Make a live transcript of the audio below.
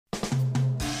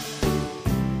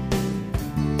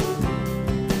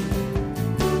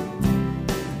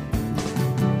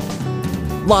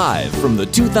Live from the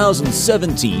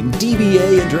 2017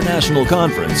 DBA International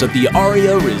Conference at the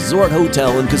Aria Resort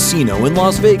Hotel and Casino in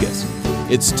Las Vegas.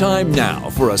 It's time now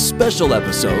for a special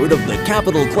episode of the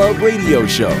Capital Club Radio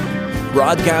Show,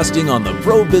 broadcasting on the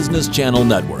Pro Business Channel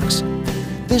networks.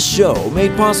 This show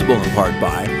made possible in part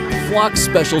by Flock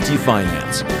Specialty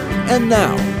Finance. And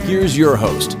now, here's your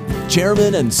host,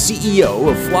 Chairman and CEO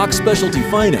of Flock Specialty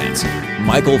Finance,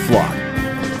 Michael Flock.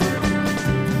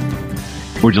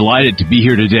 We're delighted to be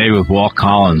here today with Walt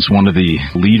Collins, one of the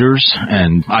leaders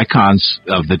and icons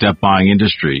of the debt buying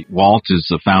industry. Walt is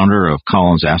the founder of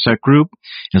Collins Asset Group,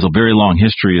 has a very long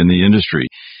history in the industry.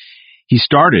 He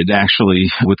started actually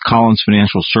with Collins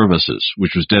FinancialListen,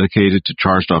 which was dedicated to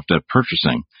charged-off debt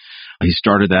purchasing. He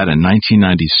started that in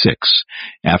 1996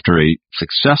 after a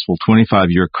successful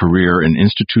 25-year career in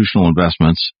institutional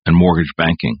investments and mortgage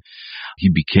banking.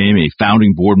 He became a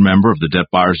founding board member of the Debt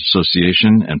Buyers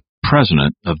Association and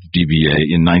president of the DBA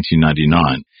in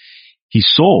 1999. He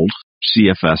sold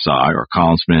CFSI, or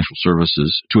Collins FinancialListen,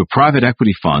 to a private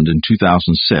equity fund in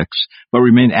 2006, but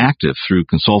remained active through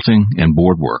consulting and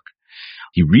board work.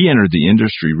 He re-entered the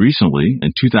industry recently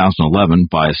in 2011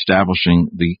 by establishing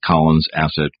the Collins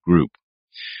Asset Group.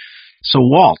 So,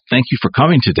 Walt, thank you for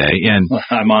coming today. And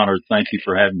I'm honored. Thank you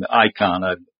for having me. Icon.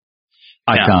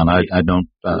 I don't.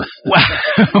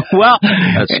 Well,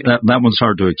 that one's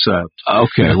hard to accept.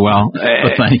 Okay, well,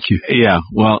 but thank you. Yeah,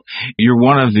 well, you're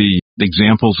one of the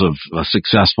examples of a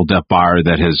successful debt buyer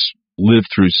that has lived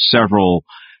through several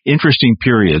interesting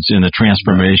periods in the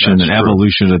transformation and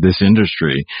evolution of this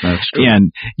industry. That's true.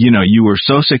 And, you were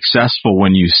so successful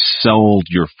when you sold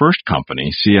your first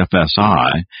company,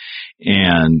 CFSI,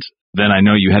 and then I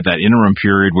know you had that interim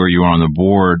period where you were on the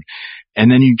board, and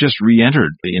then you just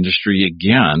re-entered the industry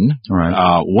again.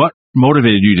 Right. What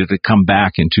motivated you to come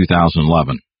back in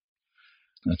 2011?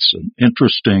 That's an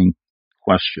interesting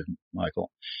question, Michael.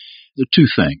 The two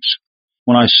things.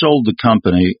 When I sold the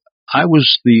company, I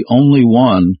was the only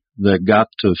one that got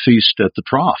to feast at the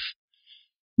trough.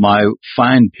 My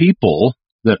fine people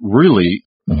that really,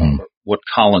 what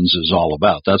Collins is all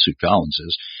about, that's who Collins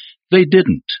is, they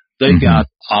didn't. They got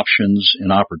options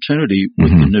and opportunity with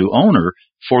the new owner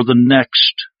for the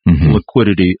next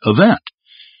liquidity event.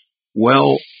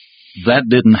 Well, that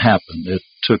didn't happen. It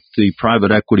took the private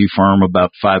equity firm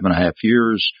about 5.5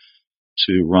 years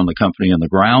to run the company in the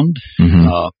ground.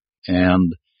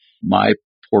 And my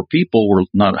poor people were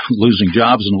not losing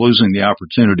jobs and losing the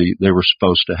opportunity they were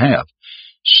supposed to have.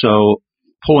 So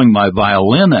pulling my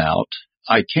violin out,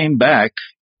 I came back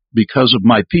because of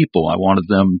my people. I wanted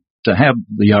them to have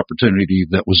the opportunity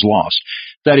that was lost.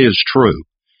 That is true.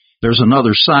 There's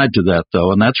another side to that,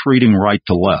 though, and that's reading right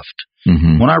to left.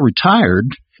 When I retired,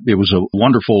 it was a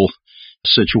wonderful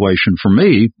situation for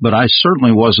me, but I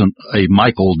certainly wasn't a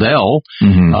Michael Dell.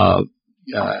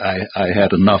 I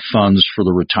had enough funds for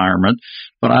the retirement,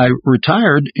 but I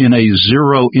retired in a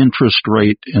zero interest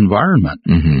rate environment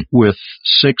with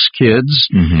 6 kids,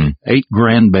 8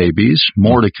 grandbabies,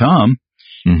 more to come.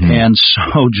 And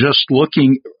so just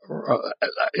looking,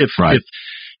 if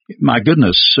my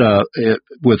goodness,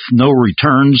 with no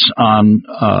returns on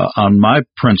my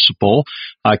principal,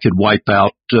 I could wipe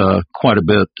out quite a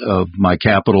bit of my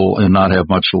capital and not have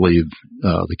much to leave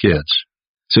the kids.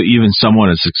 So even someone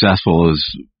as successful as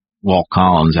Walt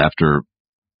Collins, after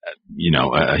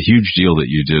a huge deal that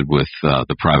you did with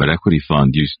the private equity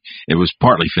fund, it was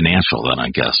partly financial then, I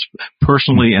guess,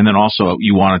 personally, and then also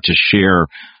you wanted to share,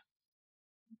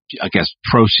 I guess,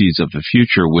 proceeds of the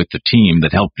future with the team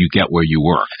that helped you get where you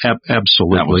were.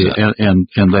 Absolutely,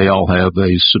 and they all have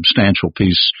a substantial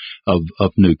piece of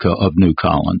new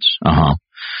Collins.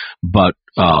 But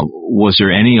was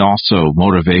there any also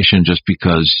motivation just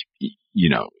because,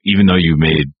 even though you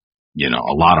made,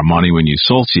 a lot of money when you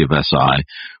sold CFSI,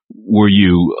 were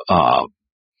you,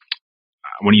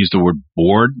 when you use the word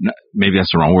bored, maybe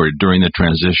that's the wrong word, during the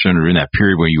transition or in that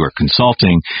period when you were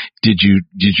consulting, did you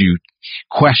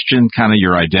question kind of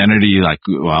your identity? Like,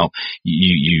 well,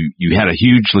 you had a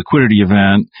huge liquidity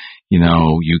event,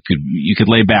 you could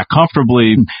lay back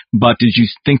comfortably, but did you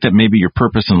think that maybe your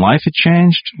purpose in life had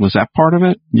changed? Was that part of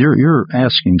it? You're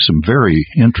asking some very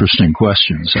interesting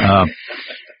questions.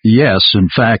 Yes, in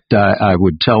fact, I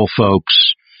would tell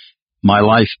folks, my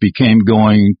life became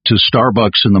going to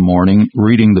Starbucks in the morning,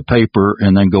 reading the paper,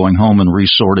 and then going home and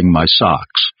resorting my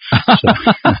socks.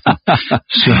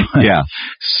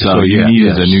 So you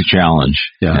needed a new challenge.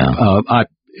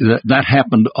 That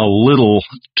happened a little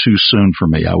too soon for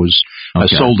me. I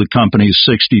sold the company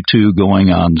 62 going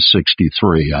on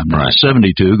 63. I'm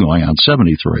 72 going on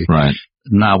 73. Right.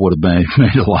 now would have made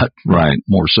a lot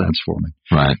more sense for me.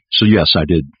 Right. So yes, I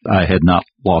did. I had not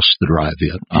lost the drive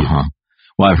yet.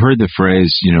 Well, I've heard the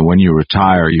phrase, when you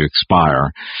retire, you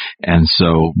expire. And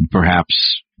so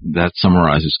perhaps that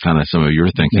summarizes kind of some of your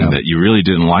thinking that you really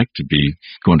didn't like to be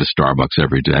going to Starbucks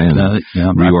every day and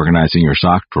reorganizing your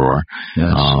sock drawer.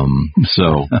 Yes.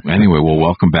 So anyway, well,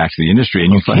 welcome back to the industry.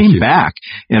 And you came back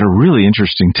at a really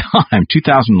interesting time.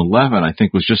 2011, I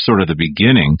think, was just sort of the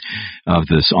beginning of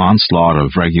this onslaught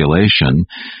of regulation.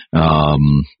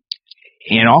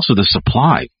 And also the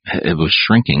supply, it was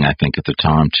shrinking, I think, at the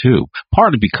time, too.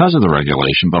 Partly because of the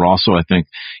regulation, but also I think,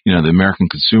 the American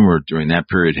consumer during that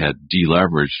period had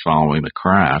deleveraged following the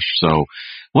crash. So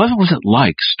what was it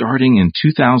like starting in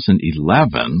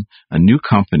 2011, a new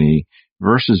company,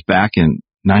 versus back in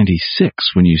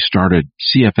 96 when you started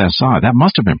CFSI? That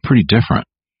must have been pretty different.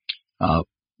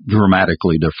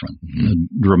 Dramatically different.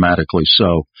 Dramatically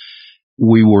so.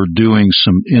 We were doing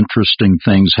some interesting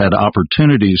things, had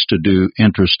opportunities to do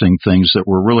interesting things that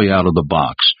were really out of the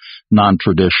box,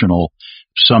 non-traditional,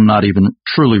 some not even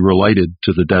truly related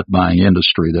to the debt buying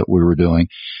industry that we were doing.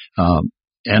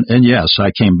 And yes, I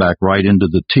came back right into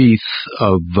the teeth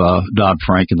of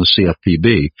Dodd-Frank and the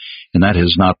CFPB, and that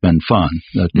has not been fun.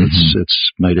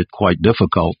 It's made it quite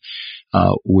difficult.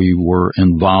 We were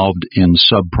involved in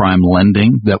subprime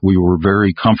lending that we were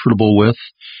very comfortable with.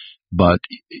 But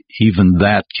even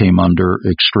that came under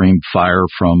extreme fire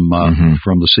from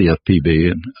the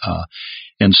CFPB,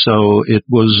 and so it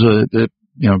was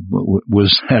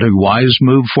had a wise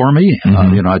move for me.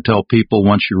 I tell people,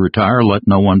 once you retire, let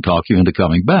no one talk you into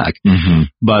coming back.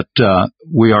 But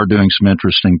we are doing some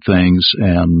interesting things,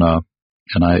 and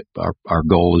our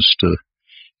goal is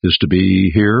to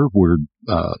be here. We're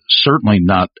certainly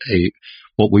not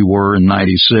what we were in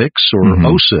 '96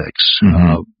 or '06,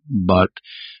 but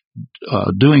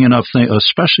doing enough things,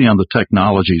 especially on the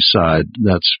technology side,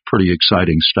 that's pretty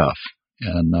exciting stuff.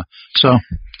 And so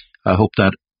I hope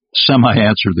that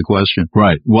semi-answered the question.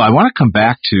 Right. Well, I want to come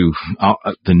back to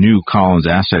the new Collins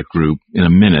Asset Group in a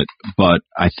minute, but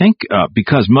I think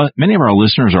because many of our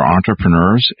listeners are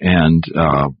entrepreneurs and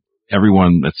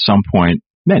everyone at some point,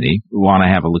 many want to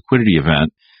have a liquidity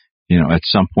event, at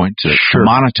some point to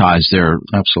monetize their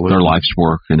life's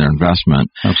work and their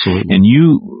investment. Absolutely. And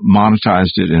you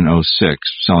monetized it in 2006,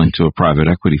 selling to a private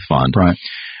equity fund. Right.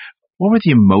 What were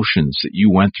the emotions that you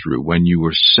went through when you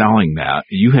were selling that?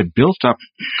 You had built up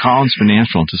Collins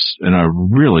Financial in a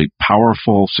really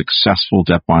powerful, successful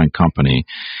debt buying company,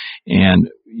 and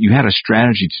you had a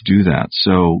strategy to do that.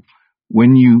 So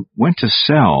when you went to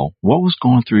sell, what was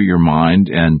going through your mind,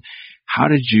 and how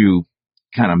did you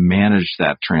kind of manage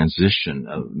that transition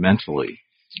mentally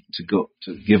to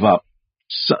give up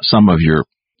some of your,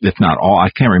 if not all, I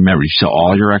can't remember, you sell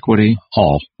all your equity?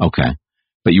 All. Okay.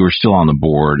 But you were still on the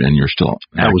board and you're still active.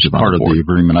 That was part of the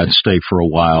agreement. I'd stay for a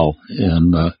while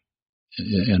and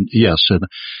yes,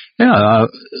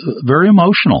 very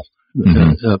emotional.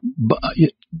 But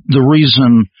the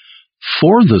reason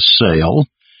for the sale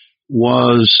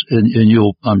was, and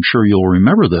I'm sure you'll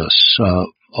remember this,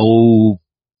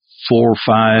 4 or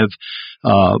 5,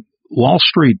 Wall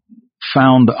Street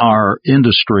found our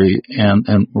industry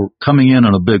and were coming in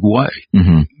a big way.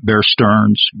 Bear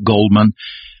Stearns, Goldman,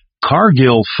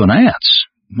 Cargill Finance.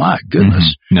 My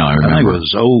goodness. No, I remember. I think it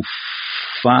was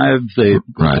 2005. They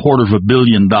 $250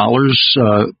 million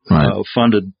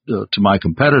funded to my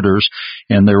competitors,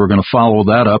 and they were going to follow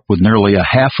that up with nearly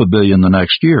 $500 million the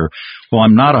next year. Well,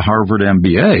 I'm not a Harvard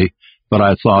MBA, but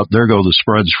I thought there go the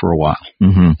spreads for a while.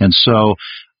 And so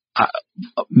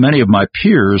many of my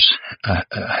peers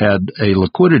had a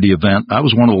liquidity event. I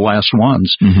was one of the last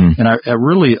ones. And I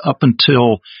really, up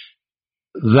until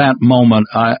that moment,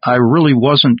 I really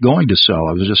wasn't going to sell.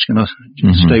 I was just going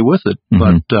to stay with it.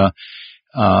 But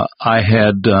I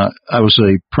was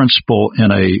a principal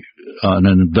in an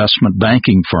investment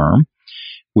banking firm.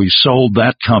 We sold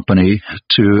that company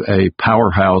to a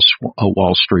powerhouse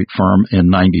Wall Street firm in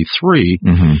 '93.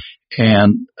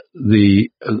 And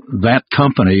that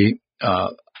company,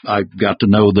 I got to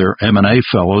know their M&A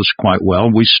fellows quite well.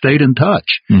 We stayed in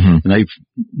touch, and they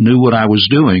knew what I was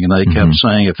doing, and they kept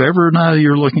saying, if ever now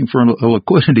you're looking for a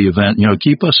liquidity event,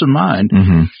 keep us in mind.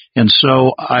 And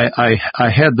so I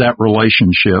had that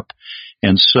relationship.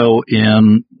 And so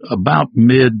in about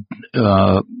mid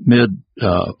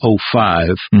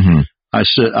 05,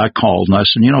 I called and I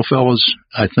said, fellas,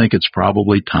 I think it's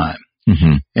probably time.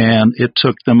 And it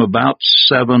took them about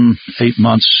 7-8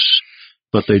 months,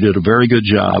 but they did a very good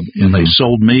job, and they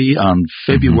sold me on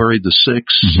February the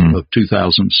 6th of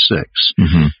 2006.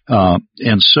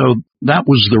 And so that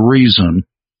was the reason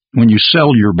when you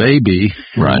sell your baby,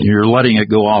 right, you're letting it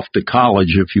go off to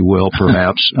college, if you will,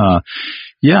 perhaps.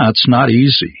 Yeah, it's not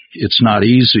easy. It's not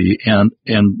easy. And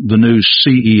the new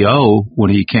CEO, when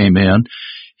he came in,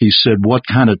 he said, "What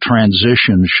kind of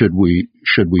transition should we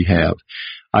have?"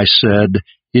 I said,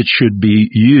 "It should be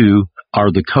you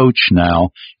are the coach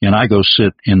now, and I go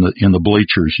sit in the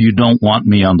bleachers. You don't want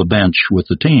me on the bench with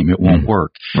the team. It won't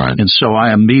work." Right. And so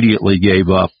I immediately gave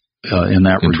up in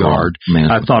that regard.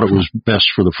 I thought it was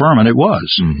best for the firm, and it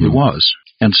was. Mm-hmm. It was.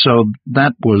 And so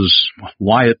that was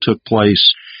why it took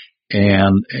place.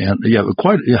 And yeah,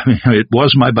 it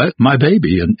was my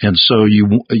baby. And so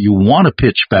you want to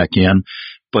pitch back in,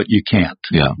 but you can't.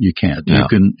 Yeah. You can't. Yeah. You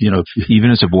can,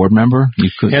 even as a board member, you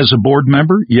could. As a board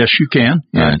member, yes, you can.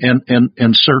 Right.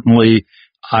 And certainly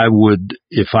I would,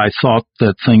 if I thought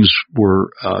that things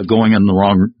were going in the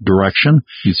wrong direction,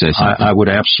 you'd say something. I would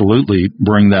absolutely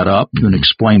bring that up and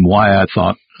explain why I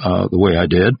thought the way I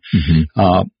did.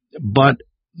 Mm-hmm. But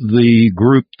the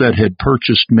group that had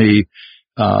purchased me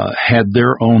had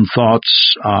their own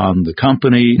thoughts on the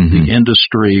company, the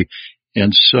industry,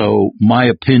 and so my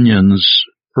opinions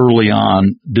early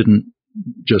on didn't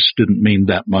mean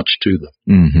that much to them.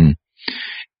 Mm-hmm.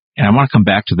 And I want to come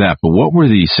back to that, but what were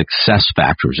the success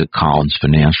factors at Collins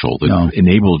Financial that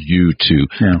enabled you to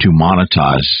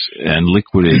monetize and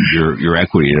liquidate your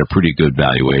equity at a pretty good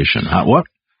valuation? What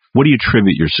do you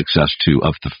attribute your success to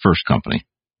of the first company?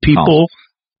 People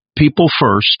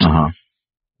first. Uh-huh.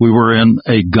 We were in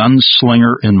a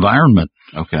gunslinger environment.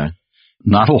 Okay.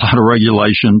 Not a lot of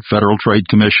regulation. Federal Trade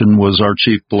Commission was our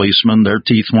chief policeman. Their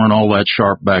teeth weren't all that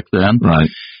sharp back then. Right.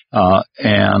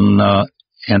 And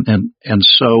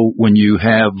so when you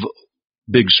have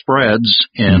big spreads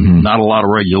and not a lot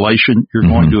of regulation, you're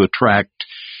going to attract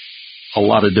a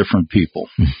lot of different people.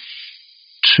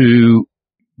 To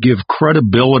give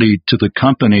credibility to the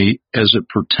company as it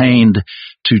pertained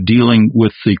to dealing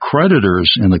with the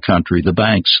creditors in the country, the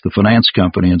banks, the finance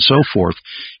company, and so forth,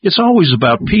 it's always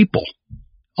about people.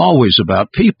 Always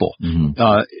about people.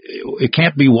 It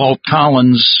can't be Walt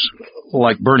Collins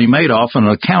like Bernie Madoff and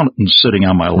an accountant sitting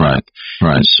on my lap.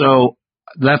 Right. And so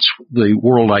that's the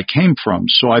world I came from.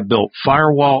 So I built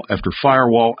firewall after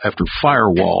firewall after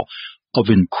firewall of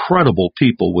incredible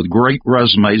people with great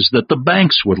resumes that the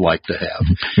banks would like to have.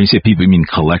 When you say people, you mean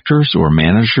collectors or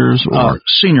managers or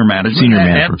senior managers? Senior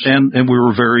managers. And we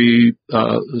were very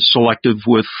selective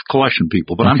with collection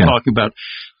people. But I'm talking about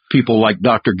people like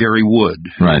Dr. Gary Wood,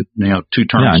 right? 2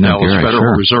 terms now as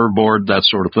Federal Reserve Board, that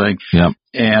sort of thing. Yeah.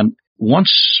 And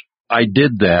once I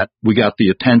did that, we got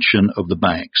the attention of the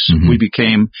banks. We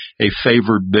became a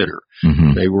favored bidder.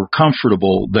 They were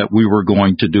comfortable that we were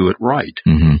going to do it right.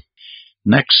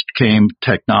 Next came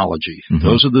technology.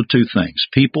 Those are the 2 things,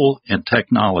 people and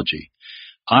technology.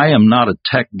 I am not a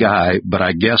tech guy, but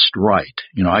I guessed right.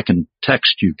 I can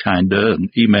text you kinda and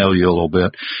email you a little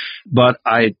bit, but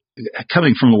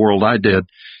coming from the world I did,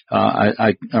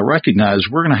 I recognize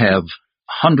we're going to have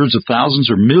hundreds of thousands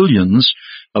or millions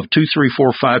of $2, $3,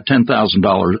 $4, $5,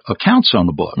 $10,000 accounts on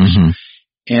the books.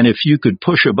 And if you could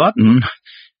push a button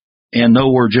and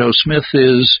know where Joe Smith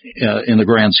is in the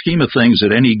grand scheme of things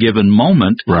at any given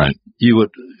moment, right, you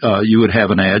would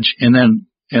have an edge. And then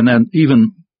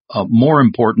even more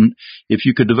important, if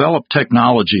you could develop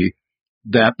technology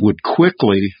that would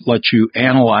quickly let you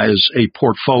analyze a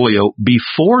portfolio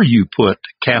before you put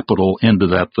capital into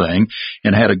that thing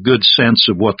and had a good sense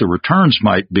of what the returns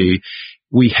might be,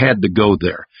 we had to go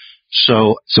there.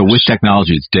 So with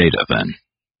technology, it's data then?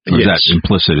 Or is that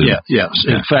implicit? Yes.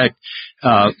 Okay. In fact,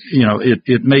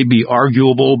 it may be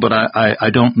arguable, but I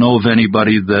don't know of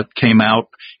anybody that came out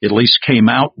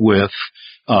with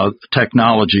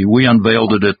technology. We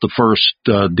unveiled it at the first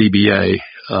DBA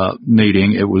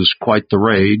meeting. It was quite the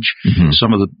rage.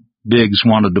 Some of the bigs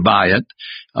wanted to buy it,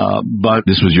 but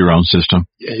this was your own system.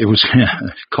 It was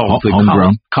called the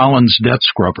Collins Debt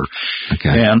Scrubber. Okay.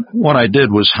 And what I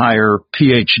did was hire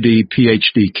PhD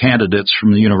candidates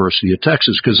from the University of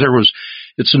Texas because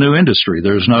it's a new industry.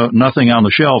 There's nothing on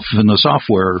the shelf in the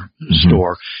software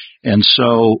store, and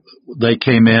so they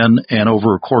came in, and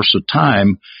over a course of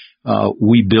time,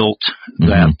 we built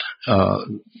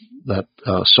that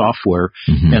software.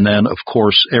 And then, of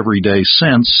course, every day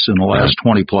since in the last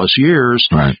 20 plus years,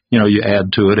 you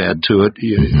add to it.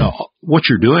 What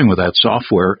you're doing with that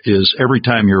software is every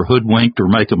time you're hoodwinked or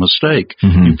make a mistake,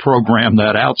 you program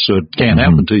that out so it can't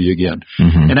happen to you again.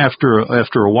 And after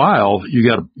a while, you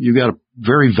got a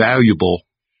very valuable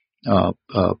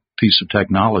piece of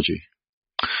technology.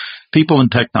 People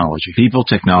and technology. People,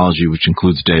 technology, which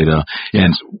includes data.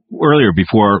 And earlier,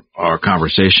 before our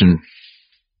conversation,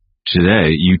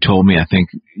 today, you told me, I think,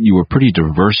 you were pretty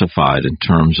diversified in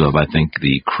terms of, I think,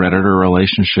 the creditor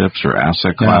relationships or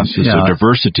asset classes, so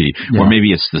diversity, or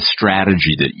maybe it's the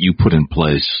strategy that you put in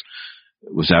place.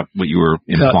 Was that what you were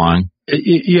implying?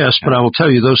 Yes, but I will tell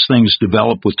you, those things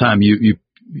develop with time.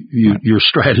 Your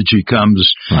strategy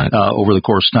comes over the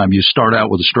course of time. You start out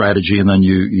with a strategy, and then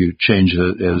you change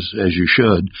it as you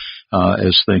should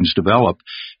as things develop.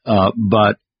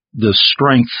 But the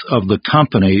strength of the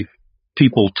company,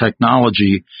 people,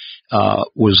 technology,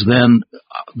 was then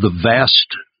the vast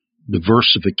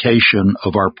diversification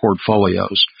of our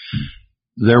portfolios.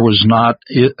 There is not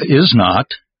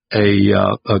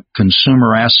a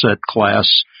consumer asset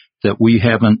class that we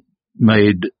haven't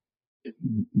made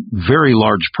very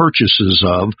large purchases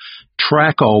of,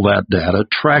 track all that data,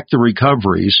 track the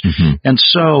recoveries, and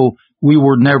so we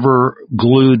were never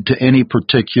glued to any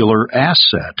particular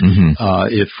asset.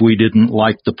 If we didn't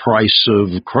like the price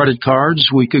of credit cards,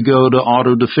 we could go to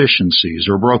auto deficiencies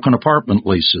or broken apartment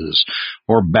leases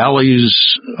or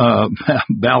Bally's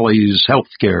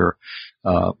healthcare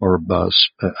or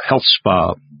health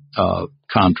spa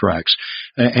contracts,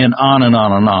 and on and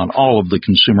on and on, all of the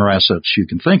consumer assets you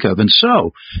can think of. And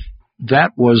so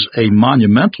that was a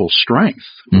monumental strength.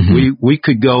 We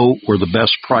could go where the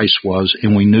best price was,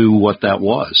 and we knew what that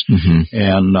was.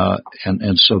 And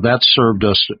so that served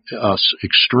us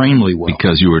extremely well.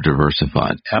 Because you were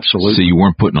diversified. Absolutely. So you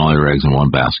weren't putting all your eggs in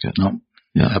one basket. No.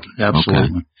 Yeah.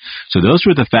 Absolutely. Okay. So those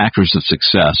were the factors of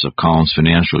success of Collins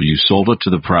Financial. You sold it to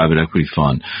the private equity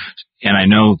fund. And I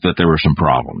know that there were some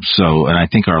problems. So, and I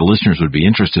think our listeners would be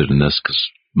interested in this because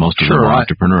most of them are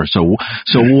entrepreneurs. So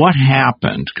what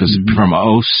happened? Because from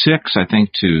 2006, I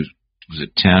think, to, was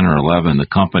it 10 or 11, the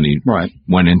company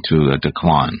went into a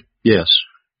decline. Yes.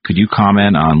 Could you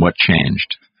comment on what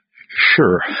changed?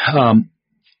 Sure.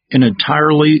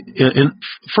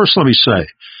 First, let me say,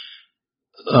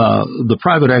 the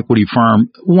private equity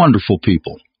firm, wonderful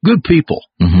people, good people,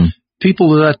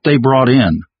 people that they brought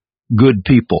in, good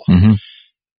people.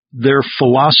 Their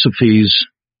philosophies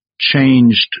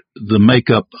changed the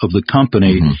makeup of the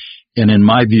company, and in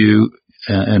my view,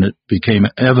 and it became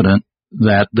evident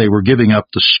that they were giving up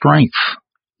the strength,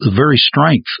 the very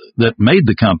strength that made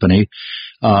the company.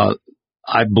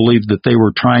 I believe that they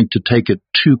were trying to take it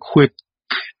too quick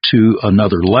to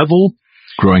another level.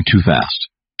 Growing too fast,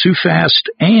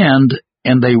 and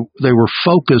they were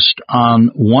focused on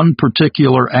one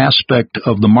particular aspect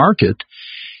of the market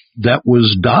that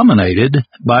was dominated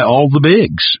by all the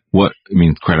bigs. What, I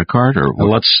mean, credit card or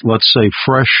what? Let's say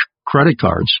fresh credit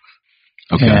cards.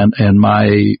 Okay. And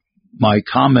my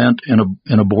comment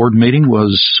in a board meeting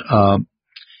was,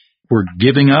 we're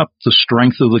giving up the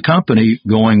strength of the company,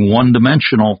 going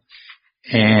one-dimensional,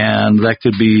 and that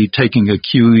could be taking a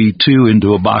QE2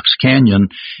 into a box canyon.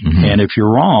 And if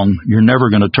you're wrong, you're never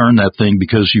going to turn that thing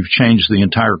because you've changed the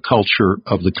entire culture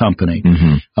of the company.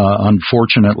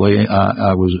 Unfortunately,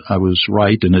 I was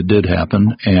right, and it did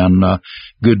happen. And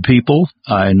good people,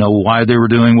 I know why they were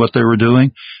doing what they were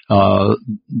doing.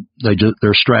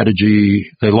 Their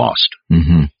strategy, they lost.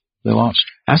 They lost.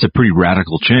 That's a pretty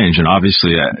radical change, and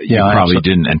obviously you probably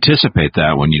didn't anticipate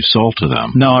that when you sold to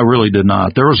them. No, I really did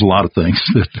not. There was a lot of things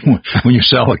that when you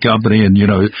sell a company, and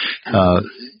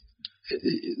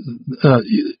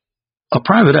a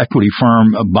private equity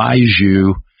firm buys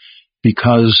you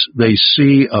because they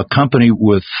see a company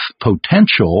with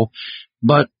potential,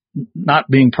 but not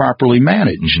being properly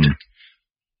managed.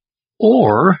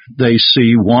 Or they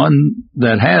see one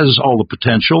that has all the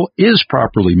potential, is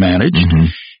properly managed,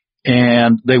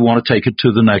 and they want to take it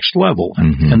to the next level.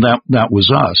 And that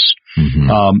was us.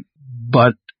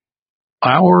 But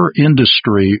our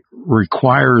industry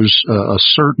requires a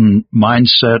certain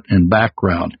mindset and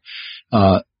background.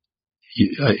 A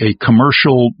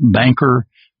commercial banker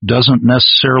doesn't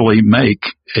necessarily make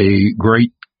a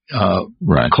great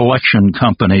collection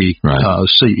company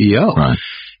CEO.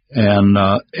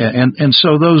 And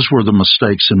so those were the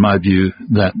mistakes, in my view,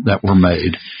 that were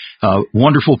made.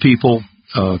 Wonderful people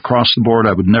across the board.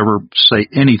 I would never say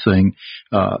anything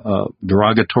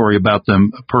derogatory about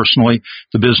them personally.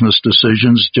 The business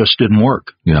decisions just didn't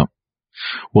work. Yeah.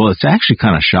 Well, it's actually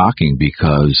kind of shocking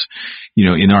because,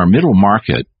 in our middle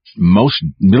market, most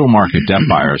middle market debt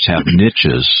buyers have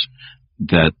niches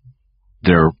that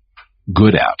they're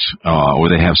good at, or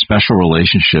they have special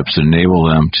relationships that enable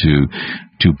them to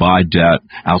buy debt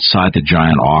outside the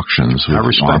giant auctions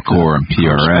with Encore and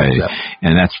PRA.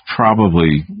 And that's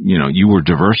probably, you were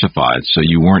diversified, so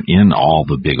you weren't in all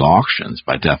the big auctions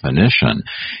by definition.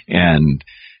 And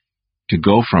to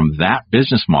go from that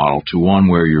business model to one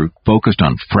where you're focused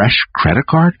on fresh credit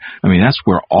card? I mean, that's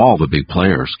where all the big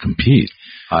players compete.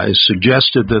 I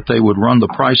suggested that they would run the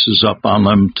prices up on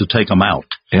them to take them out.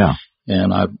 Yeah.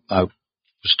 And I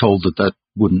was told that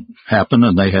wouldn't happen,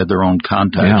 and they had their own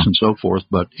contacts and so forth,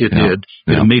 but it did.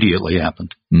 It immediately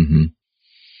happened. Mm-hmm.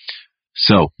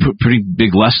 So pretty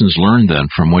big lessons learned then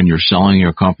from when you're selling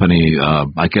your company.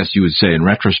 I guess you would say in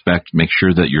retrospect, make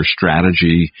sure that your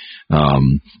strategy,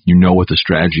 you know what the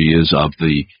strategy is of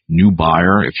the new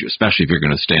buyer, especially if you're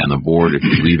going to stay on the board, if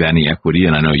you leave any equity,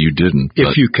 and I know you didn't.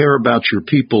 If you care about your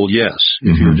people, yes.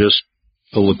 If you're just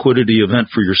a liquidity event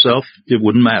for yourself, it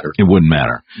wouldn't matter. It wouldn't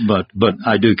matter. But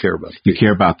I do care about it. You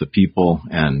care about the people,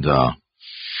 and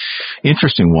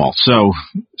interesting, Walt. So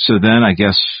then I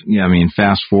guess,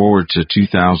 fast forward to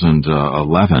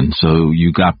 2011. So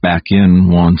you got back in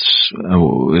once.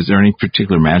 Is there any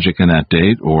particular magic in that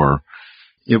date, or?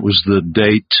 It was the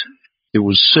date. It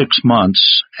was 6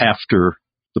 months after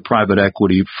the private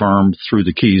equity firm threw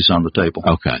the keys on the table.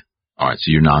 Okay. All right.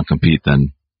 So your non-compete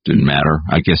then didn't matter.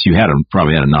 I guess you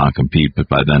probably had a non-compete, but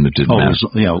by then it didn't matter. It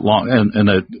was,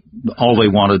 long, all they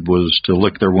wanted was to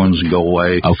lick their wounds and go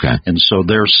away. Okay. And so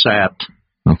they're sat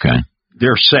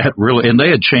really, and they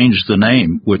had changed the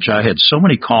name, which I had so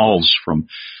many calls from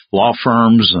law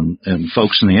firms and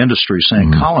folks in the industry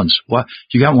saying, Collins, what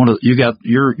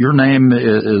your name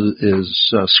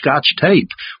is Scotch tape.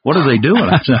 What are they doing?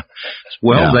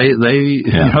 Well,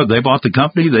 they bought the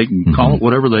company. They can call it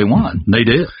whatever they want. And they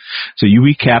did. So you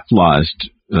recapitalized.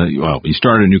 You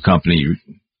started a new company.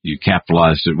 You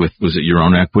capitalized it with, was it your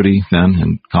own equity then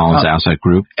in Collins Asset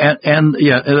Group? And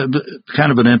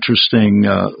kind of an interesting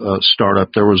startup.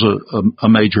 There was a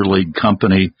major league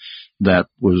company that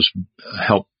was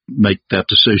helped make that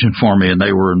decision for me, and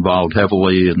they were involved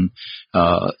heavily, and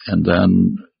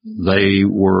then they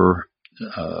were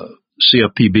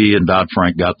CFPB and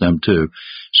Dodd-Frank got them too.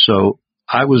 So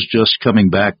I was just coming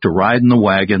back to ride in the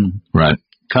wagon, right?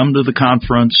 Come to the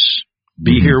conference,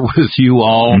 be here with you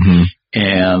all,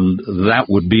 and that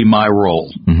would be my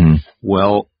role.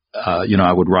 Well,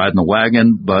 I would ride in the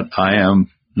wagon, but I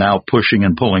am now pushing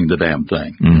and pulling the damn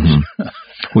thing.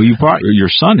 Well, you brought your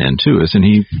son in too, isn't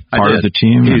he part of the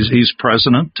team? He's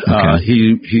president.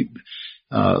 Okay.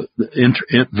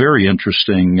 Very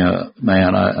interesting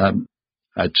man.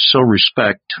 I so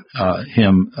respect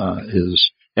him,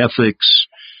 his ethics,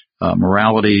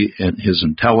 morality, and his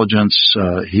intelligence.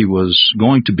 He was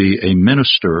going to be a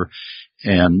minister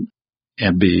and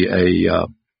be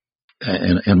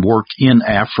and work in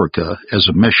Africa as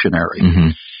a missionary.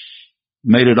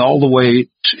 Made it all the way,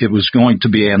 it was going to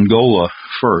be Angola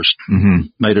first,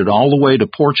 made it all the way to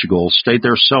Portugal, stayed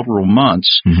there several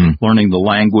months, learning the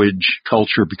language,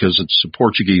 culture, because it's a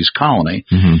Portuguese colony.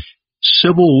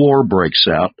 Civil war breaks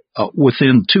out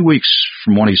within 2 weeks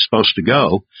from when he's supposed to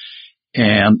go,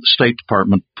 and the State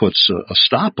Department puts a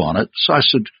stop on it. So I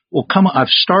said, well, come on, I've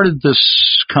started this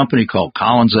company called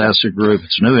Collins Asset Group.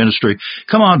 It's a new industry.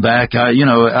 Come on back. I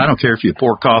don't care if you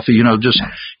pour coffee, just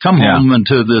come home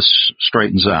until this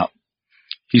straightens out.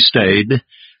 He stayed.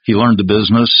 He learned the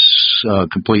business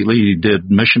completely. He did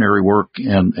missionary work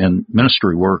and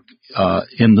ministry work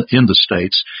in the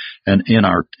States and in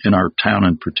our town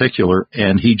in particular.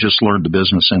 And he just learned the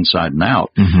business inside and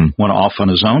out. Went off on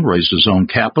his own, raised his own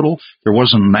capital. There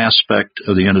wasn't an aspect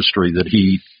of the industry that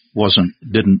he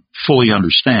didn't fully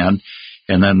understand.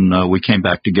 And then we came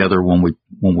back together when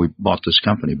we bought this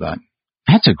company back.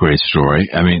 That's a great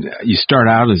story. I mean, you start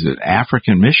out as an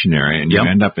African missionary and you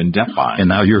end up in debt buying. And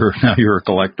now you're a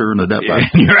collector and a debt buyer.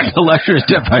 You're a collector and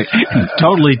debt buyer.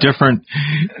 Totally different.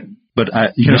 But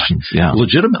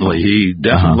legitimately, he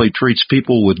definitely treats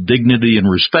people with dignity and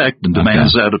respect and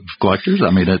demands that of collectors.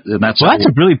 I mean, that's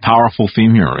a really powerful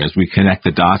theme here as we connect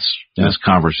the dots in this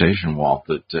conversation, Walt,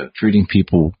 that treating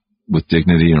people with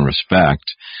dignity and respect,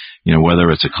 whether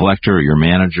it's a collector or your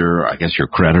manager, I guess your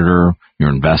creditor, your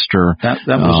investor. That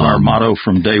was our motto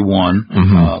from day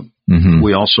one.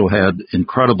 We also had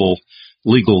incredible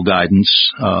legal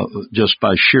guidance, just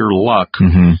by sheer luck.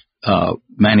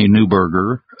 Manny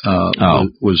Newberger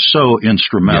was so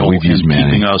instrumental in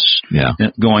keeping us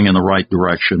going in the right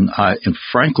direction. And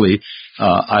frankly,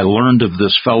 I learned of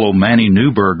this fellow Manny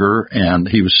Newberger, and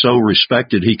he was so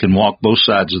respected he can walk both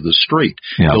sides of the street.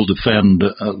 He'll defend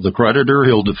the creditor,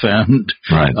 he'll defend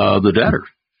the debtor,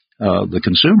 the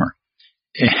consumer.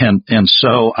 And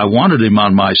so I wanted him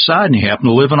on my side, and he happened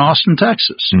to live in Austin,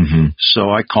 Texas. So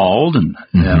I called and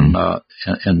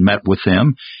met with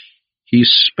him. He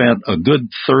spent a good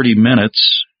 30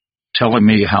 minutes telling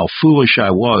me how foolish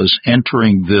I was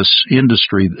entering this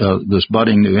industry, this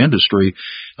budding new industry,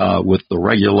 with the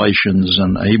regulations,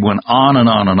 and he went on and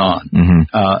on and on. Mm-hmm.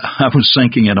 I was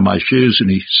sinking into my shoes, and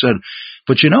he said,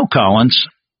 but Collins,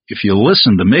 if you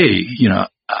listen to me,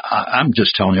 I'm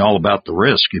just telling you all about the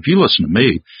risk. If you listen to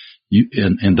me,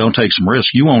 and don't take some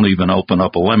risk, you won't even open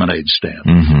up a lemonade stand.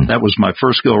 Mm-hmm. That was my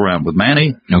first go around with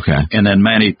Manny. Okay. And then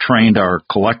Manny trained our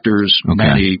collectors. Okay.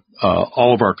 Manny,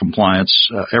 all of our compliance,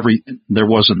 there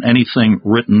wasn't anything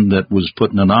written that was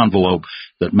put in an envelope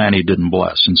that Manny didn't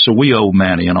bless. And so we owe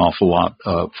Manny an awful lot,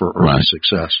 for early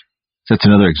success. That's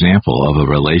another example of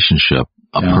a relationship,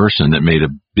 a person that made a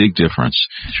big difference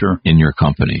in your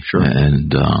company. Sure.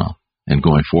 And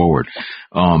going forward.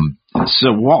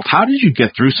 So, Walt, how did you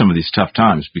get through some of these tough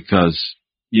times? Because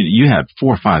you had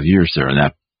 4 or 5 years there in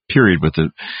that period with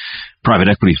the private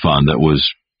equity fund that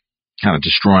was kind of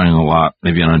destroying a lot,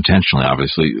 maybe unintentionally,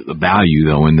 obviously, the value,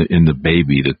 though, in the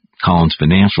baby, the Collins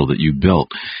Financial that you built.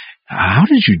 How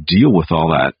did you deal with all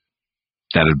that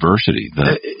adversity?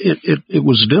 It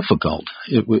was difficult.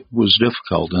 It was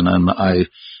difficult. And then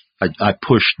I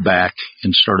pushed back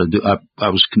and started. I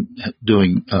was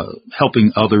doing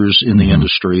helping others in the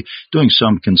industry, doing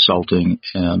some consulting,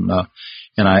 and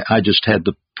I just had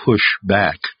to push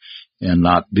back and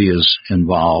not be as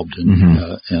involved.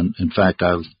 And in fact,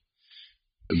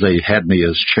 they had me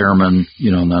as chairman,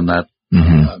 and then that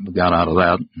got out of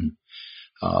that. And,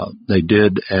 they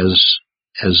did as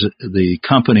the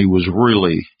company was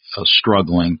really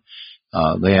struggling.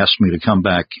 They asked me to come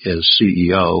back as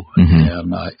CEO,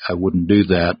 and I wouldn't do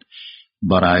that,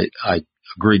 but I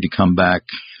agreed to come back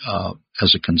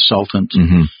as a consultant,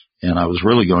 and I was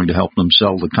really going to help them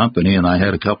sell the company, and I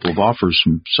had a couple of offers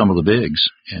from some of the bigs,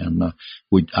 and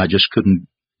I just couldn't.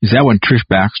 Is that when Trish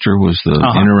Baxter was the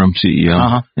interim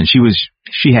CEO? And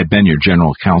she had been your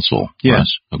general counsel.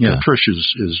 Yes. Right? Okay. Yeah, Trish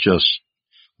is just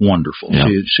wonderful. Yep.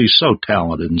 She's so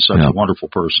talented and such a wonderful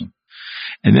person.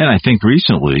 And then I think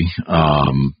recently,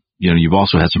 you've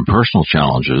also had some personal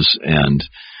challenges, and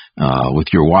with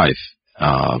your wife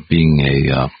being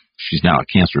she's now a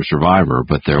cancer survivor,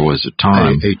 but there was a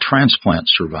time a transplant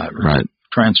survivor, right?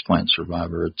 Transplant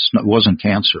survivor. It wasn't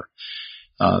cancer.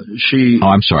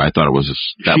 I'm sorry. I thought it was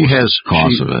the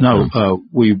cause of it. No,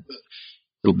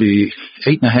 it'll be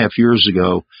 8.5 years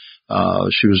ago.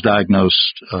 She was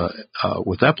diagnosed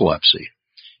with epilepsy,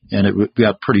 and it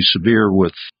got pretty severe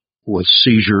with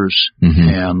seizures,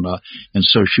 and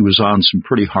so she was on some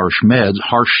pretty harsh meds,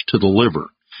 harsh to the liver,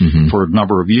 for a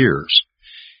number of years.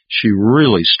 She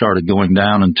really started going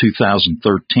down in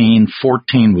 2013.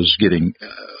 14 was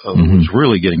was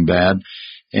really getting bad,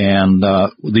 and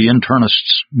the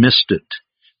internists missed it.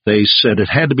 They said it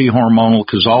had to be hormonal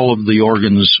because all of the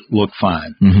organs look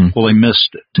fine. Well, they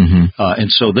missed it,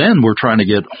 and so then we're trying to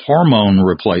get hormone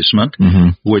replacement,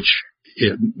 which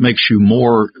it makes you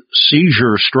more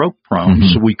seizure, stroke prone.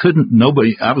 So we couldn't,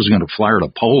 I was going to fly her to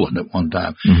Poland at one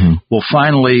time. Well,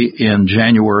 finally in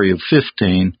January of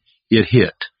 15, it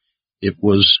hit. It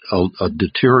was a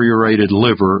deteriorated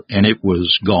liver, and it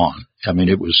was gone. I mean,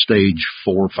 it was stage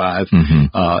 4 or 5.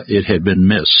 It had been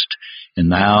missed, and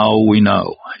now we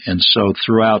know. And so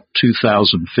throughout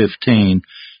 2015,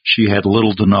 she had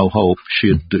little to no hope. She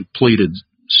had depleted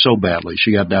so badly.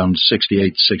 She got down to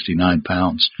 68, 69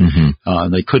 pounds.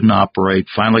 They couldn't operate.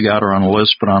 Finally got her on a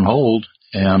list, but on hold.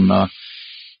 And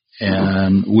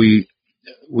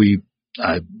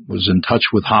I was in touch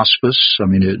with hospice. I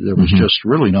mean, there was just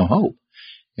really no hope.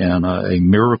 And a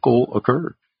miracle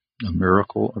occurred. A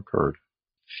miracle occurred.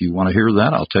 If you want to hear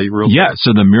that, I'll tell you real quick. Yeah.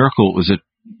 So the miracle was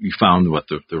you found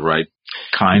the right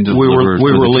kind of liver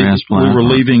for the transplant? We were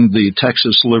leaving the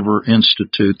Texas Liver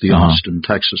Institute, the Austin,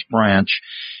 Texas branch,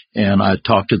 and I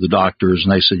talked to the doctors,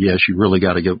 and they said, "Yes, you really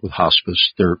got to get with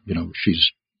hospice. You're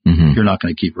not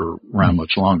going to keep her around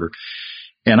much longer."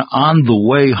 And on the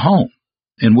way home,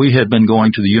 and we had been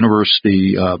going to the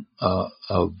University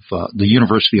the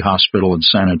University Hospital in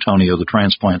San Antonio, the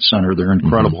transplant center. They're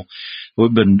incredible.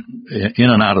 We've been in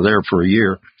and out of there for a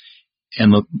year.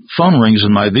 And the phone rings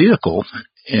in my vehicle,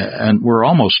 and we're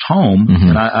almost home,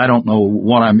 and I don't know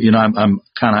what I'm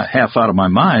kind of half out of my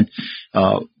mind,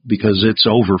 because it's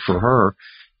over for her.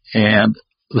 And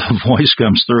the voice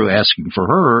comes through asking for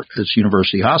her. It's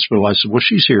University Hospital. I said, well,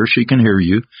 she's here. She can hear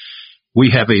you.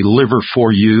 We have a liver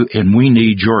for you, and we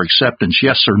need your acceptance,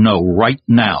 yes or no, right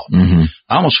now.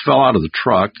 I almost fell out of the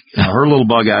truck. Her little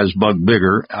bug eyes bug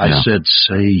bigger. I said,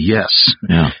 say yes.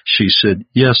 She said,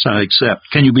 yes, I accept.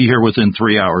 Can you be here within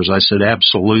 3 hours? I said,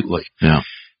 absolutely.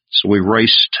 So we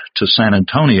raced to San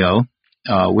Antonio.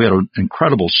 We had an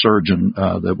incredible surgeon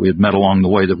that we had met along the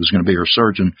way that was going to be her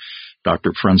surgeon.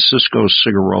 Dr. Francisco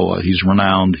Cigarrola. He's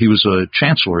renowned. He was a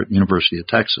chancellor at the University of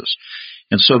Texas.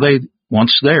 And so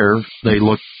once there, they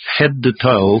looked head to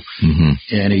toe,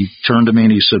 and he turned to me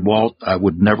and he said, Walt, I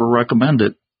would never recommend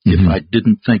it if I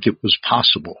didn't think it was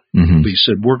possible. But he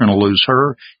said, we're going to lose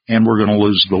her and we're going to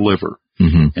lose the liver.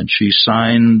 And she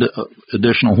signed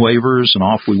additional waivers and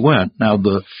off we went. Now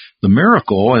the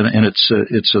miracle, and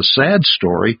it's a sad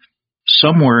story,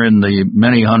 somewhere in the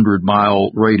many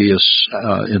 100-mile radius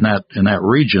in that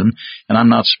region, and I'm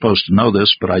not supposed to know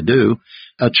this, but I do,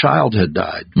 a child had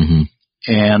died.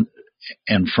 And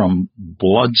from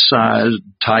blood size,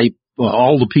 type,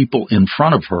 all the people in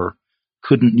front of her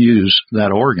couldn't use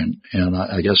that organ. And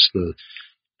I guess the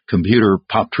computer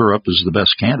popped her up as the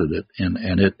best candidate.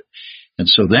 And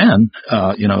so then,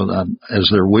 as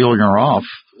they're wheeling her off,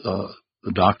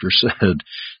 the doctor said,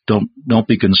 don't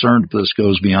be concerned if this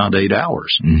goes beyond 8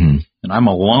 hours. And I'm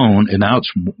alone, and now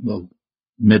it's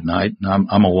midnight, and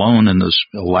I'm alone in this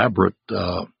elaborate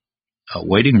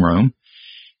waiting room.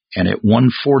 And at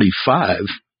 1:45,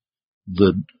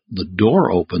 the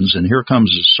door opens, and here comes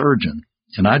the surgeon.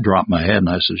 And I dropped my head, and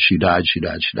I said, she died.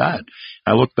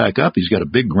 I look back up. He's got a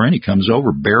big grin. He comes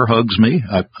over, bear hugs me.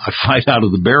 I fight out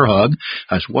of the bear hug.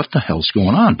 I said, what the hell's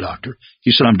going on, doctor?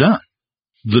 He said, I'm done.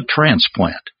 The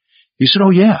transplant. He said,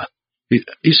 oh, yeah.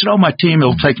 He said, oh, my team,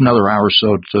 it'll take another hour or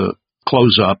so to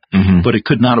close up, but it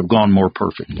could not have gone more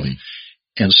perfectly.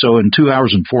 And so in 2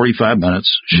 hours and 45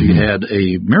 minutes, she had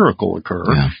a miracle occur.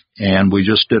 And we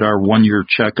just did our 1-year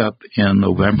checkup in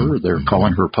November. They're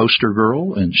calling her poster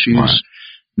girl, and she's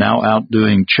now out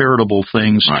doing charitable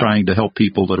things, trying to help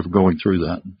people that are going through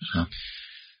that. So,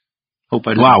 hope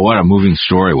I didn't. Wow, what a moving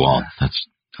story, Walt.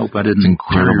 Hope I didn't.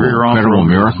 Incredible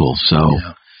miracle. So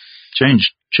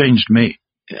changed me.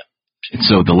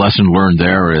 So the lesson learned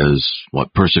there is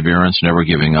what? Perseverance, never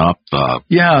giving up.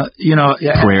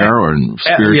 Prayer or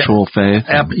spiritual faith.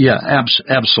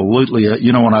 Absolutely.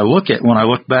 When I look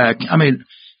back, I mean,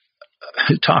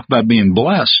 talk about being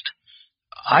blessed.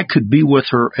 I could be with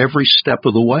her every step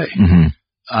of the way.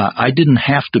 I didn't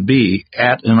have to be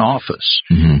at an office.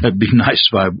 It'd be nice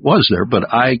if I was there,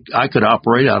 but I could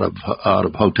operate out of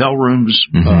hotel rooms,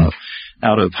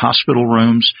 out of hospital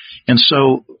rooms, and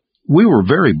so we were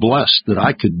very blessed that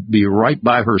I could be right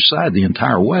by her side the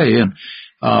entire way, and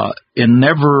I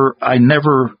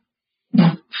never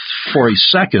for a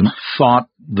second thought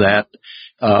that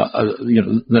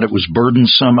that it was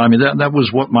burdensome. I mean, that was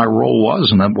what my role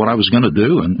was, and that what I was going to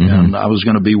do, and I was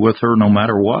going to be with her no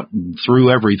matter what,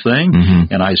 through everything.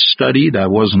 And I studied. I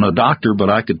wasn't a doctor, but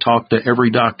I could talk to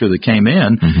every doctor that came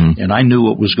in, and I knew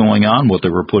what was going on, what they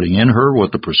were putting in her,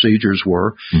 what the procedures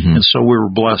were, and so we were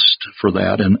blessed for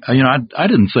that. And I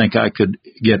didn't think I could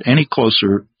get any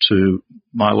closer to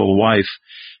my little wife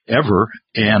ever.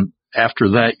 And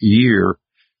after that year,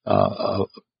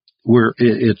 we're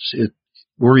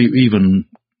even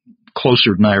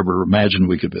closer than I ever imagined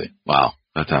we could be. Wow,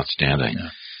 that's outstanding. Yeah.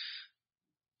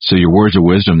 So your words of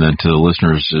wisdom then to the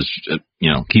listeners is,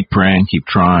 keep praying, keep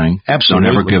trying. Absolutely.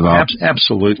 Don't ever give up.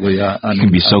 Absolutely. You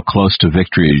can be so close to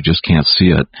victory, you just can't see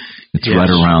it. It's right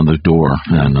around the door.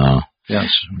 And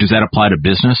yes. Does that apply to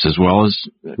business as well as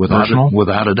personal?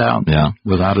 Without a doubt. Yeah.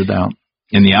 Without a doubt.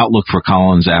 In the outlook for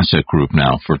Collins Asset Group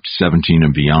now for 17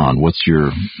 and beyond, what's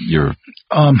your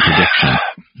prediction?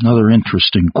 Another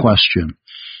interesting question.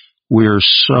 We're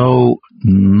so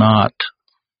not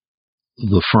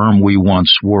the firm we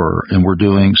once were, and we're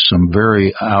doing some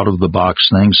very out-of-the-box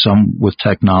things, some with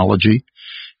technology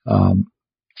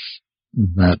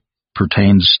that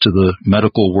pertains to the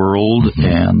medical world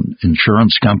and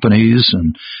insurance companies,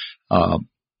 and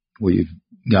we've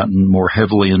gotten more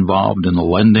heavily involved in the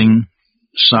lending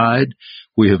side.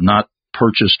 We have not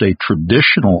purchased a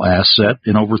traditional asset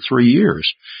in over 3 years.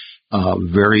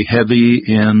 Very heavy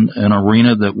in an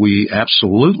arena that we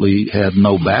absolutely had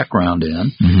no background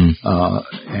in,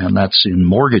 and that's in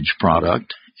mortgage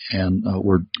product. And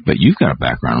But you've got a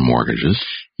background in mortgages.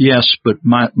 Yes, but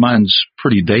mine's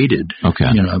pretty dated.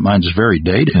 Okay. Mine's very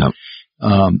dated. Yep.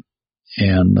 I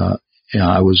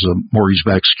was a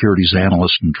mortgage-backed securities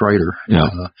analyst and trader.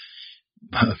 Yeah.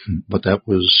 But that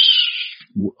was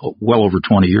well over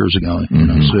 20 years ago,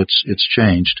 so it's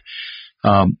changed.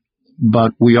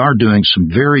 But we are doing some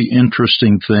very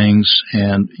interesting things,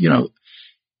 and,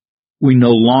 we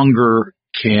no longer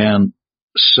can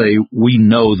say we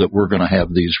know that we're going to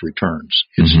have these returns.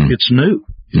 It's new.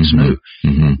 It's new.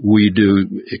 We do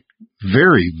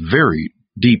very, very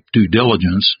deep due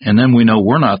diligence, and then we know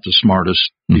we're not the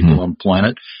smartest people on the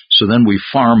planet, so then we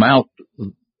farm out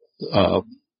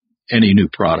any new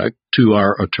product to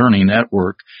our attorney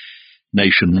network.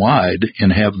 nationwide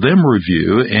and have them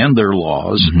review and their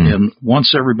laws. And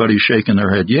once everybody's shaking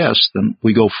their head yes, then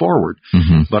we go forward.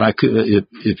 But I could,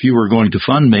 if you were going to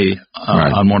fund me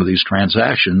on one of these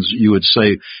transactions, you would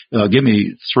say, give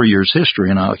me 3 years history,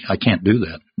 and I can't do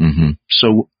that.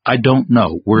 So I don't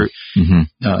know. We're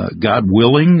God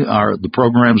willing, the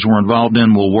programs we're involved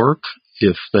in will work.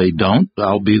 If they don't,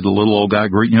 I'll be the little old guy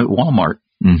greeting you at Walmart.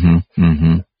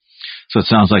 So it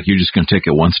sounds like you're just going to take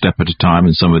it one step at a time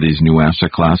in some of these new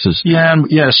asset classes. Yeah,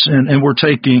 and we're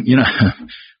taking,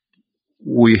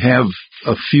 we have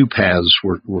a few paths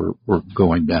we're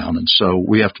going down, and so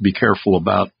we have to be careful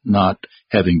about not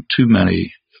having too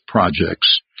many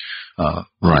projects.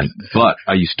 Right. But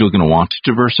are you still going to want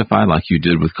to diversify like you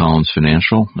did with Collins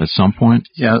Financial at some point?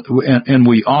 Yeah, and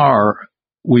we are,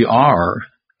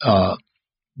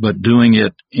 but doing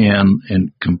it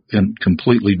in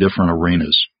completely different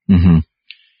arenas. So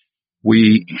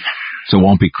it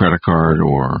won't be credit card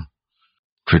or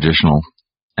traditional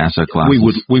asset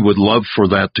classes? We would love for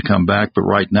that to come back, but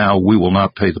right now we will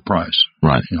not pay the price.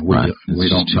 Right. We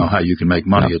don't know how you can make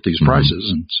money at these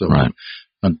prices, and so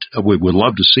we would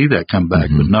love to see that come back.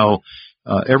 But no,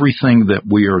 everything that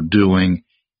we are doing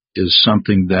is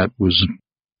something that was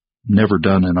never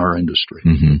done in our industry.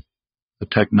 The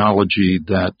technology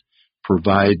that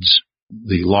provides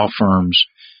the law firms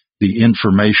the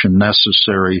information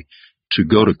necessary to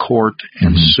go to court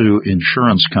and sue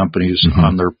insurance companies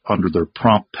under their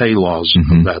prompt pay laws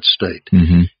of that state.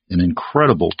 An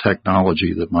incredible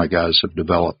technology that my guys have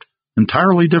developed.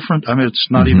 Entirely different. I mean, it's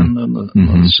not even on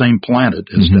the same planet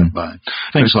as Debt Buying.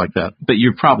 Things like that. But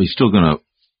you're probably still going to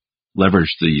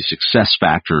leverage the success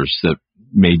factors that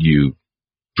made you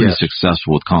pretty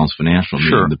successful with Collins Financial.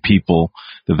 Sure. The people,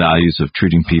 the values of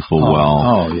treating people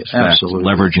well. Absolutely.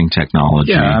 Leveraging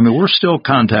technology. Yeah, I mean, we're still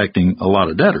contacting a lot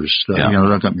of debtors.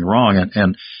 Don't get me wrong.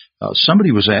 And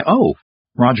somebody was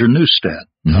Roger Neustadt.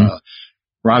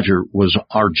 Roger was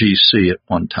our GC at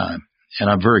one time, and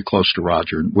I'm very close to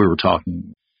Roger. And we were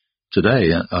talking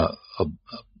today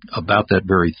about that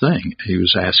very thing. He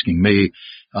was asking me,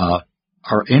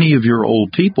 are any of your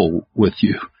old people with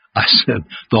you? I said,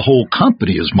 the whole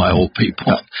company is my old people.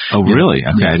 Oh, really?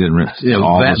 Okay, I didn't realize.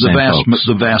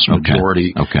 The vast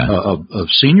majority of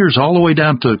seniors, all the way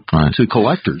down to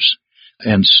collectors.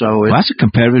 And so that's a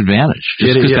competitive advantage.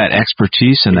 Just because that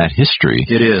expertise and that history.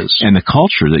 It is. And the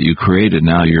culture that you created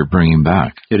now you're bringing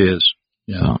back. It is.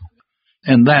 Yeah.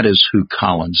 And that is who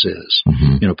Collins is.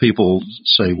 People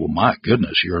say, well, my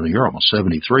goodness, you're almost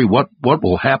 73. What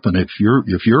will happen if you're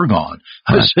gone?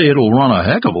 I say it'll run a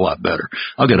heck of a lot better.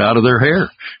 I'll get out of their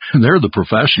hair. They're the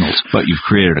professionals. But you've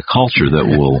created a culture that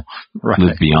will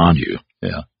live beyond you.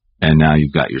 Yeah. And now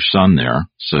you've got your son there.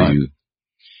 So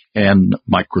And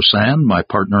Mike Crosan, my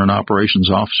partner and operations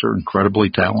officer,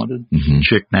 incredibly talented.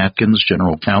 Chick Natkins,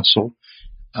 general counsel.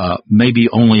 Maybe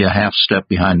only a half step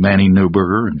behind Manny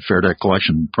Neuberger and Fair Debt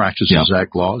Collection Practices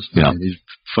Act laws. I mean, he's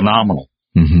phenomenal.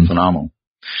 Phenomenal.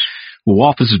 Well,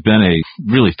 Walt, this has been a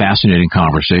really fascinating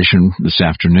conversation this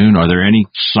afternoon. Are there any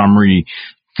summary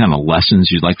kind of lessons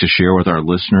you'd like to share with our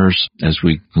listeners as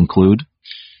we conclude?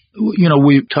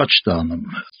 We've touched on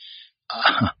them.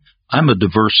 I'm a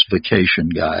diversification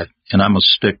guy, and I'm going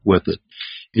to stick with it.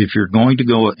 If you're going to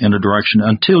go in a direction,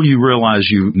 until you realize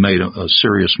you've made a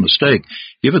serious mistake,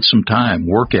 give it some time,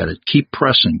 work at it, keep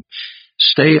pressing,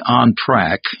 stay on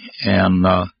track, and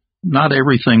not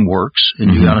everything works,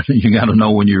 and you gotta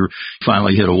know when you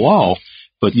finally hit a wall,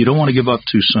 but you don't want to give up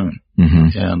too soon.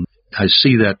 And I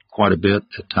see that quite a bit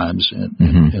at times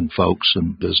in folks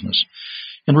and business.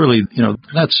 And really,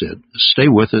 that's it. Stay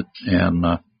with it,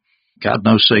 and God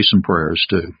knows, say some prayers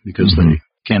too, because they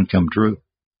can come true.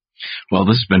 Well,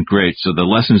 this has been great. So the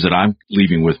lessons that I'm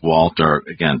leaving with, Walt, are,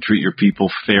 again, treat your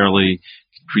people fairly,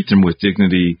 treat them with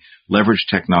dignity, leverage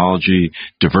technology,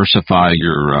 diversify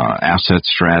your asset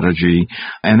strategy,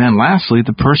 and then lastly,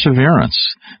 the perseverance.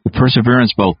 The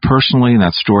perseverance both personally, and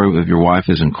that story with your wife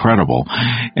is incredible,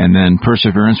 and then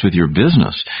perseverance with your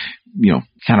business,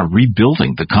 kind of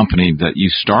rebuilding the company that you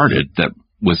started that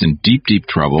was in deep, deep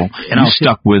trouble. And you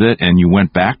stuck with it, and you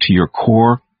went back to your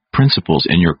core principles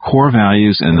and your core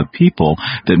values and the people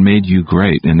that made you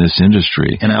great in this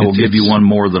industry. And I will give you one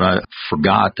more that I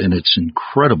forgot, and it's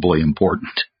incredibly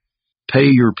important. Pay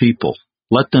your people.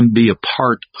 Let them be a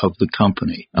part of the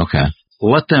company. Okay.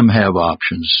 Let them have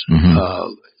options.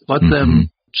 Let them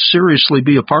seriously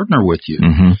be a partner with you.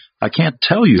 I can't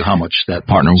tell you how much that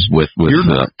partners with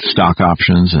stock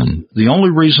options. And the only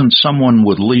reason someone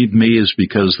would leave me is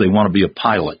because they want to be a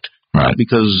pilot, not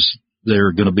because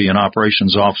they're going to be an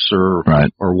operations officer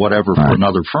or whatever for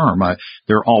another firm.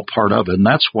 They're all part of it. And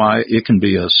that's why it can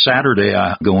be a Saturday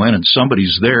I go in and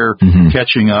somebody's there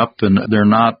catching up, and they're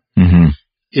not,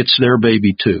 it's their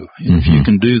baby too. If you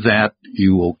can do that,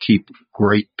 you will keep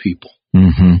great people.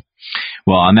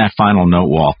 Well, on that final note,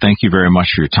 Walt, thank you very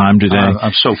much for your time today.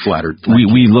 I'm so flattered.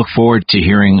 We look forward to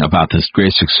hearing about this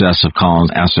great success of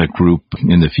Collins Asset Group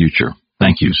in the future.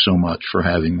 Thank you so much for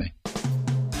having me.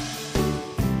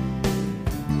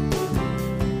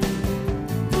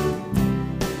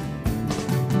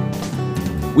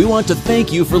 We want to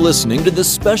thank you for listening to this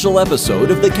special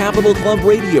episode of the Capital Club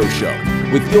Radio Show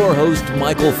with your host,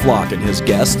 Michael Flock, and his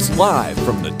guests live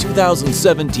from the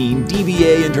 2017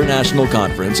 DBA International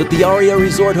Conference at the Aria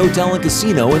Resort Hotel and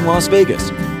Casino in Las Vegas.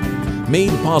 Made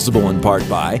possible in part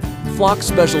by Flock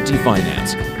Specialty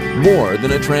Finance, more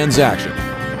than a transaction.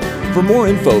 For more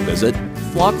info, visit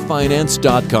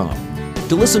flockfinance.com.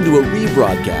 To listen to a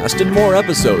rebroadcast and more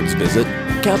episodes, visit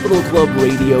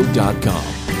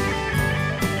capitalclubradio.com.